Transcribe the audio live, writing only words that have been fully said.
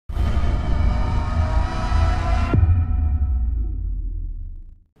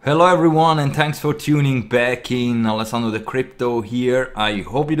Hello everyone and thanks for tuning back in. Alessandro the Crypto here. I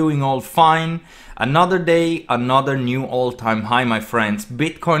hope you're doing all fine. Another day, another new all-time high, my friends.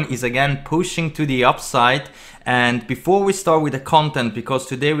 Bitcoin is again pushing to the upside. And before we start with the content, because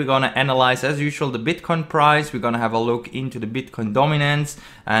today we're gonna analyze as usual the Bitcoin price, we're gonna have a look into the Bitcoin dominance,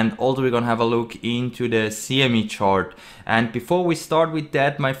 and also we're gonna have a look into the CME chart. And before we start with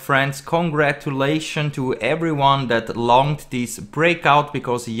that, my friends, congratulations to everyone that longed this breakout,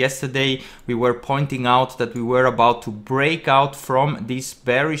 because yesterday we were pointing out that we were about to break out from this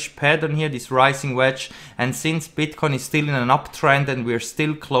bearish pattern here, this rising wedge. And since Bitcoin is still in an uptrend and we're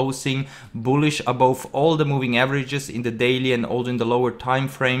still closing bullish above all the moving averages in the daily and also in the lower time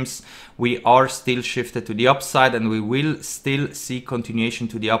frames, we are still shifted to the upside, and we will still see continuation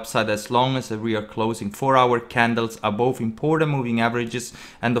to the upside as long as we are closing 4-hour candles above important moving averages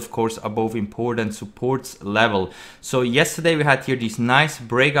and of course above important supports level. So yesterday we had here this nice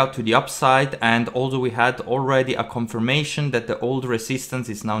breakout to the upside, and also we had already a confirmation that the old resistance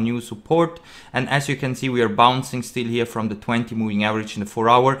is now new support. And as you can see, we are bouncing still here from the 20 moving average in the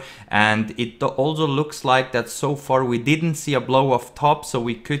 4-hour, and it also looks like that so far we didn't see a blow off top, so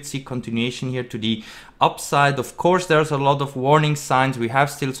we could see continuation here to the upside. Of course, there's a lot of warning signs. We have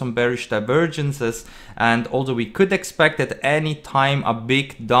still some bearish divergences, and also we could expect at any time a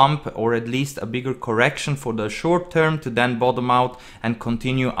big dump or at least a bigger correction for the short term to then bottom out and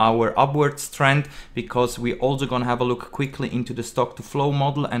continue our upwards trend, because we also gonna have a look quickly into the stock to flow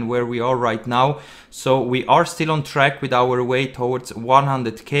model and where we are right now. So we are still on track with our way towards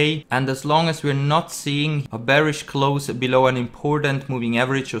 100k, and as long as we're not seeing a bearish close below an important moving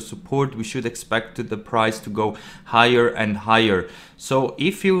average or support, we should expect the price to go higher and higher. So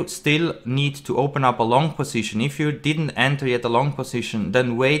if you still need to open up a long position, if you didn't enter yet a long position,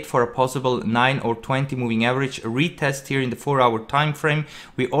 then wait for a possible 9 or 20 moving average retest here in the 4-hour time frame.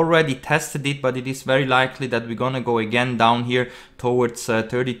 We already tested it, but it is very likely that we're gonna go again down here towards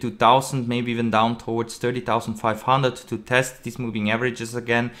 32,000, maybe even down towards 30,500 to test these moving averages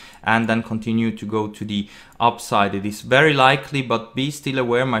again, and then continue to go to the upside. It is very likely, but be still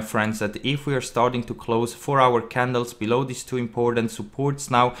aware, my friends, that if we are starting to close 4-hour candles below these two important supports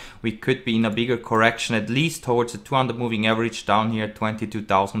now, we could be in a bigger correction, at least towards the 200 moving average down here,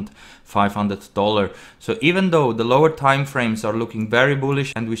 $22,500. So even though the lower time frames are looking very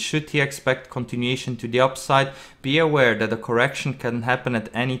bullish and we should here expect continuation to the upside, be aware that a correction can happen at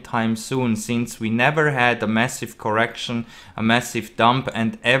any time soon, since we never had a massive correction, a massive dump,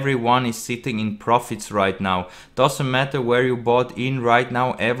 and everyone is sitting in profits right now. Doesn't matter where you bought in right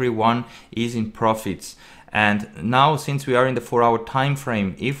now, everyone is in profits. And now, since we are in the 4-hour time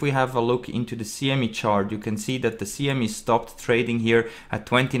frame, if we have a look into the CME chart, you can see that the CME stopped trading here at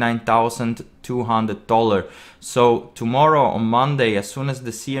 $29,200. So tomorrow on Monday, as soon as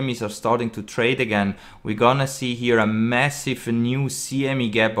the CMEs are starting to trade again, we're gonna see here a massive new CME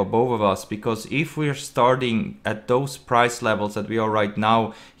gap above of us, because if we're starting at those price levels that we are right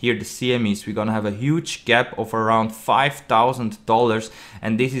now here, the CMEs, we're gonna have a huge gap of around $5,000,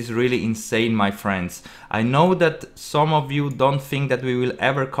 and this is really insane, my friends. I know that some of you don't think that we will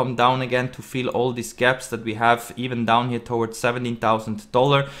ever come down again to fill all these gaps that we have, even down here towards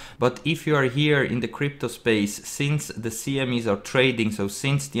 $17,000. But if you are here in the crypto space since the CMEs are trading, so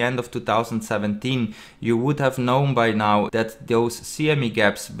since the end of 2017, you would have known by now that those CME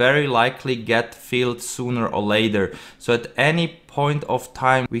gaps very likely get filled sooner or later. So at any point of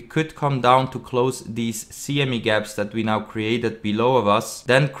time we could come down to close these CME gaps that we now created below of us,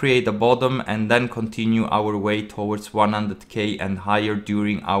 then create a bottom, and then continue our way towards 100k and higher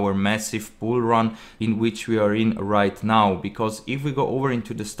during our massive bull run in which we are in right now. Because if we go over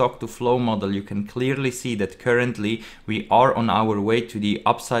into the stock to flow model, you can clearly see that currently we are on our way to the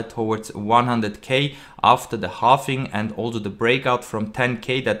upside towards 100k after the halving and also the breakout from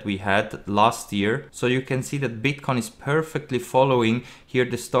 10k that we had last year. So you can see that Bitcoin is perfectly following here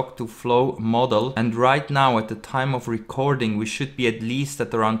the stock to flow model, and right now at the time of recording we should be at least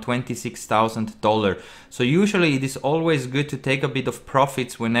at around $26,000. So usually it is always good to take a bit of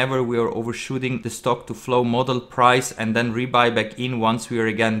profits whenever we are overshooting the stock to flow model price and then rebuy back in once we are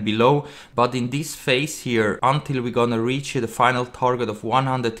again below. But in this phase here, until we're gonna reach the final target of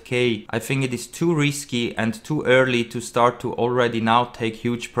 100k, I think it is too risky and too early to start to already now take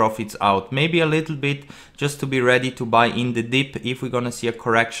huge profits out. Maybe a little bit just to be ready to buy in the dip dip if we're gonna see a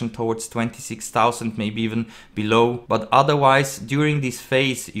correction towards 26,000, maybe even below. But otherwise, during this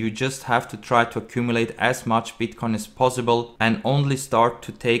phase, you just have to try to accumulate as much Bitcoin as possible and only start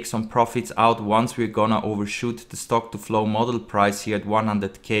to take some profits out once we're gonna overshoot the stock to flow model price here at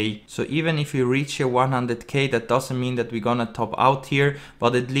 100k. So even if we reach here 100k, that doesn't mean that we're gonna top out here,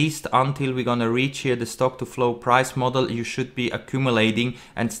 but at least until we're gonna reach here the stock to flow price model, you should be accumulating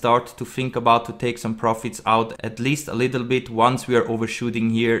and start to think about to take some profits out at least a little bit once we are overshooting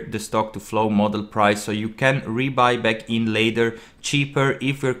here the stock to flow model price, so you can rebuy back in later cheaper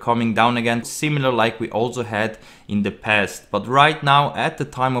if we're coming down again, similar like we also had in the past. But right now, at the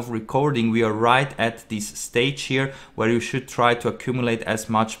time of recording, we are right at this stage here where you should try to accumulate as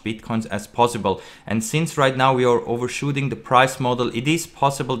much Bitcoins as possible. And since right now we are overshooting the price model, it is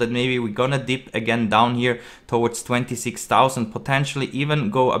possible that maybe we're gonna dip again down here towards 26,000, potentially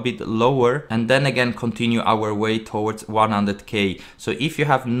even go a bit lower, and then again continue our way towards 100k. So if you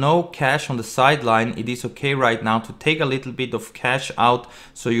have no cash on the sideline, it is okay right now to take a little bit of cash out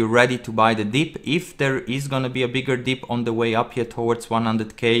so you're ready to buy the dip if there is gonna be a bigger dip on the way up here towards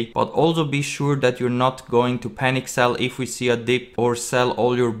 100k. But also be sure that you're not going to panic sell if we see a dip, or sell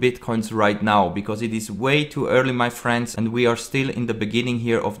all your Bitcoins right now, because it is way too early, my friends, and we are still in the beginning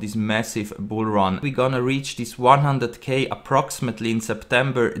here of this massive bull run. We're gonna reach this 100k approximately in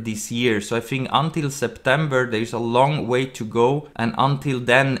September this year. So I think until September there's a long way to go, and until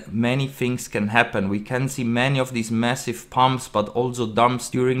then many things can happen. We can see many of these massive pumps but also dumps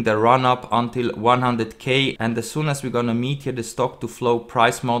during the run up until 100k, and as soon as we're gonna meet here the stock to flow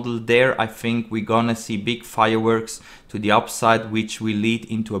price model, there I think we're gonna see big fireworks to the upside, which will lead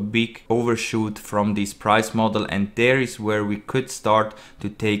into a big overshoot from this price model, and there is where we could start to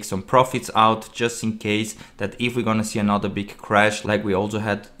take some profits out, just in case that if we're gonna see another big crash like we also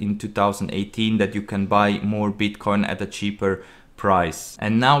had in 2018, that you can buy more Bitcoin at a cheaper price.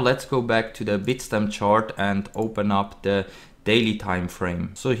 And now let's go back to the Bitstamp chart and open up the daily time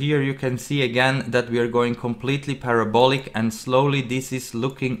frame. So here you can see again that we are going completely parabolic, and slowly this is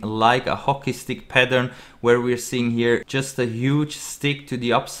looking like a hockey stick pattern where we're seeing here just a huge stick to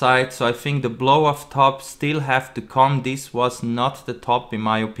the upside. So I think the blow off top still have to come. This was not the top in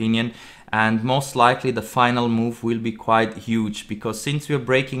my opinion, and most likely the final move will be quite huge, because since we're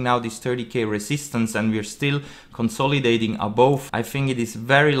breaking now this 30k resistance and we're still consolidating above, I think it is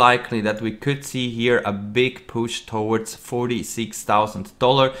very likely that we could see here a big push towards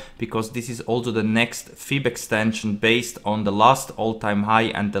 $46,000, because this is also the next fib extension based on the last all-time high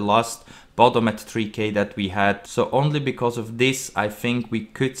and the last bottom at 3k that we had. So only because of this I think we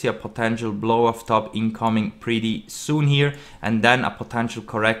could see a potential blow off top incoming pretty soon here, and then a potential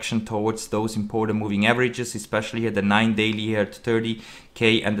correction towards those important moving averages, especially here the 9 daily here at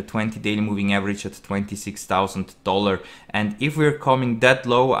 30k and the 20 daily moving average at $26,000. And if we're coming that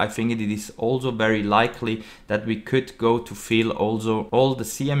low, I think it is also very likely that we could go to fill also all the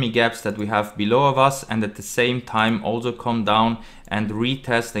CME gaps that we have below of us, and at the same time also come down and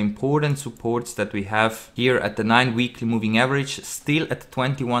retest the important supports that we have here at the 9 weekly moving average, still at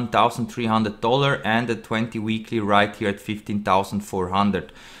 $21,300, and the 20 weekly right here at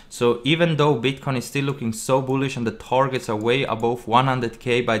 15,400. So even though Bitcoin is still looking so bullish and the targets are way above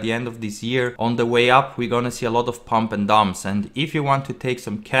 100k by the end of this year, on the way up we're gonna see a lot of pump and dumps. And if you want to take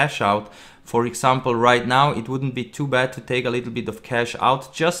some cash out, for example, right now it wouldn't be too bad to take a little bit of cash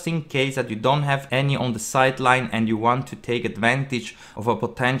out, just in case that you don't have any on the sideline and you want to take advantage of a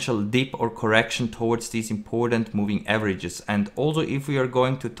potential dip or correction towards these important moving averages. And also if we are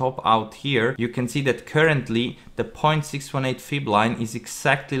going to top out here, you can see that currently the 0.618 fib line is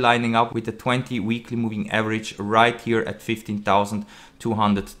exactly lining up with the 20 weekly moving average right here at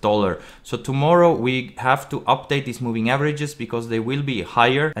 $15,200. So tomorrow we have to update these moving averages because they will be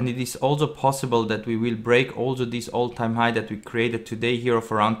higher, and it is also possible that we will break also this all-time high that we created today here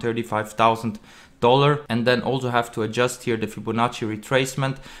of around $35,000, and then also have to adjust here the Fibonacci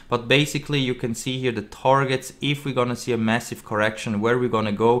retracement. But basically you can see here the targets if we're gonna see a massive correction, where we're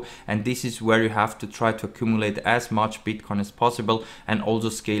gonna go, and this is where you have to try to accumulate as much Bitcoin as possible, and also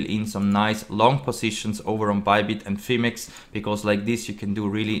scale in some nice long positions over on Bybit and Fimex, because like this you can do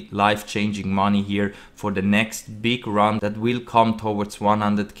really life-changing money here for the next big run that will come towards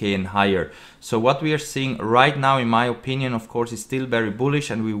 100k and higher. So what we are seeing right now, in my opinion, of course, is still very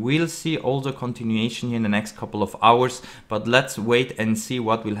bullish, and we will see also continuation continuation here in the next couple of hours, but let's wait and see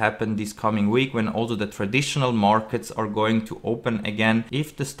what will happen this coming week when also the traditional markets are going to open again.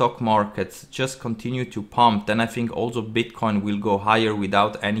 If the stock markets just continue to pump, then I think also Bitcoin will go higher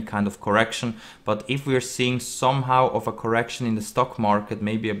without any kind of correction. But if we're seeing somehow of a correction in the stock market,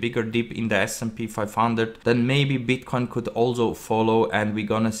 maybe a bigger dip in the S&P 500, then maybe Bitcoin could also follow and we're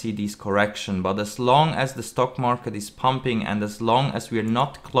gonna see this correction. But as long as the stock market is pumping and as long as we're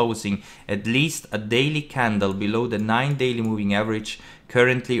not closing at least a daily candle below the 9 daily moving average,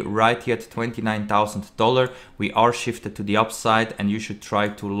 currently right here at $29,000, we are shifted to the upside, and you should try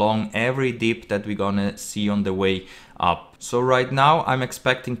to long every dip that we're gonna see on the way up. So right now I'm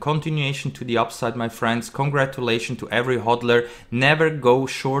expecting continuation to the upside, my friends. Congratulations to every hodler. Never go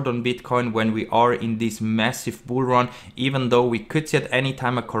short on Bitcoin when we are in this massive bull run, even though we could see at any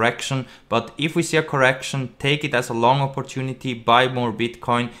time a correction. But if we see a correction, take it as a long opportunity, buy more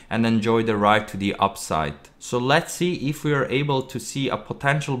Bitcoin and enjoy the ride to the upside. So let's see if we are able to see a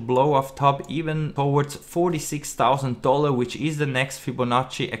potential blow off top even towards $46,000, which is the next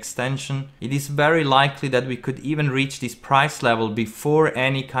Fibonacci extension. It is very likely that we could even reach this price level before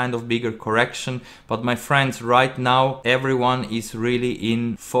any kind of bigger correction. But my friends, right now everyone is really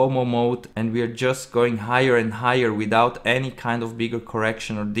in FOMO mode and we are just going higher and higher without any kind of bigger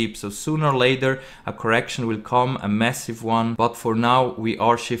correction or dip. So sooner or later a correction will come, a massive one. But for now we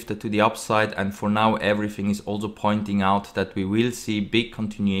are shifted to the upside, and for now everything is also pointing out that we will see big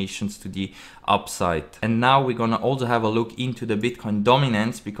continuations to the upside. And now we're gonna also have a look into the Bitcoin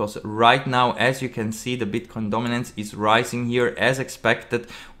dominance, because right now, as you can see, the Bitcoin dominance is rising here as expected.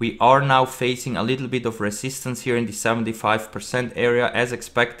 We are now facing a little bit of resistance here in the 75% area as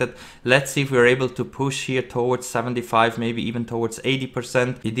expected. Let's see if we're able to push here towards 75, maybe even towards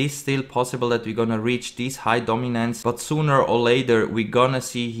 80%. It is still possible that we're gonna reach this high dominance, but sooner or later we're gonna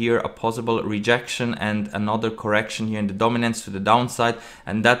see here a possible rejection and another correction here in the dominance to the downside,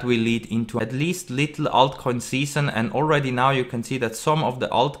 and that will lead into at least little altcoin season. And already now you can see that some of the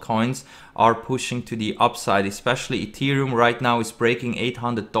altcoins are pushing to the upside, especially Ethereum right now is breaking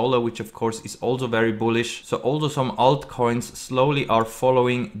 $800, which of course is also very bullish. So also some altcoins slowly are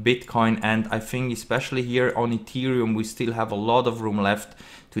following Bitcoin, and I think especially here on Ethereum we still have a lot of room left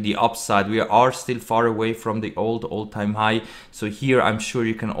to the upside. We are still far away from the all-time high. So here I'm sure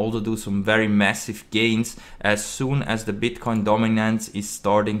you can also do some very massive gains as soon as the Bitcoin dominance is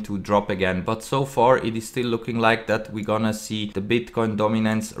starting to drop again. But so far it is still looking like that we're gonna see the Bitcoin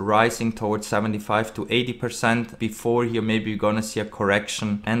dominance rising towards 75 to 80% before here maybe you're gonna see a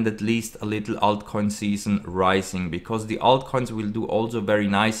correction and at least a little altcoin season rising, because the altcoins will do also very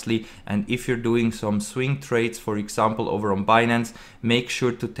nicely. And if you're doing some swing trades, for example over on Binance, make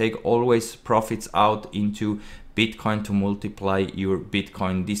sure to take always profits out into Bitcoin to multiply your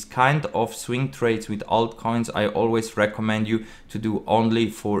Bitcoin. This kind of swing trades with altcoins I always recommend you to do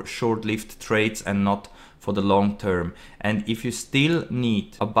only for short-lived trades and not for the long term. And if you still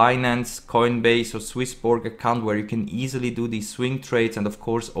need a Binance, Coinbase or Swissborg account where you can easily do these swing trades and of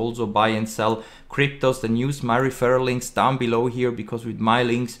course also buy and sell cryptos, then use my referral links down below here, because with my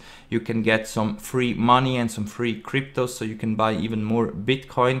links you can get some free money and some free cryptos, so you can buy even more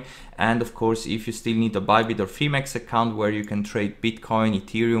Bitcoin. And of course, if you still need a Bybit or Phemex account where you can trade Bitcoin,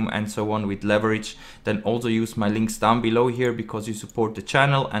 Ethereum and so on with leverage, then also use my links down below here, because you support the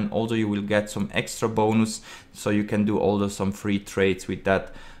channel and also you will get some extra bonus, so you can do also some free trades with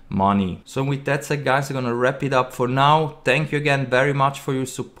that money. So with that said, guys, I'm gonna wrap it up for now. Thank you again very much for your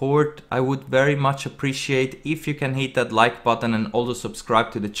support. I would very much appreciate if you can hit that like button and also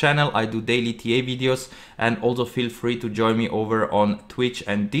subscribe to the channel. I do daily TA videos, and also feel free to join me over on Twitch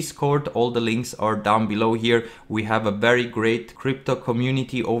and Discord. All the links are down below here. We have a very great crypto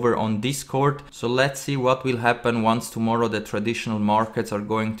community over on Discord. So let's see what will happen once tomorrow the traditional markets are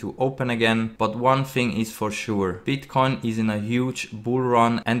going to open again. But one thing is for sure, Bitcoin is in a huge bull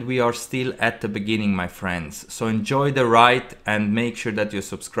run and we are still at the beginning, my friends. So enjoy the ride and make sure that you're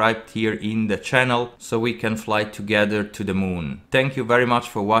subscribed here in the channel so we can fly together to the moon. Thank you very much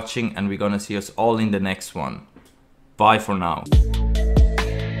for watching, and we're gonna see us all in the next one. Bye for now.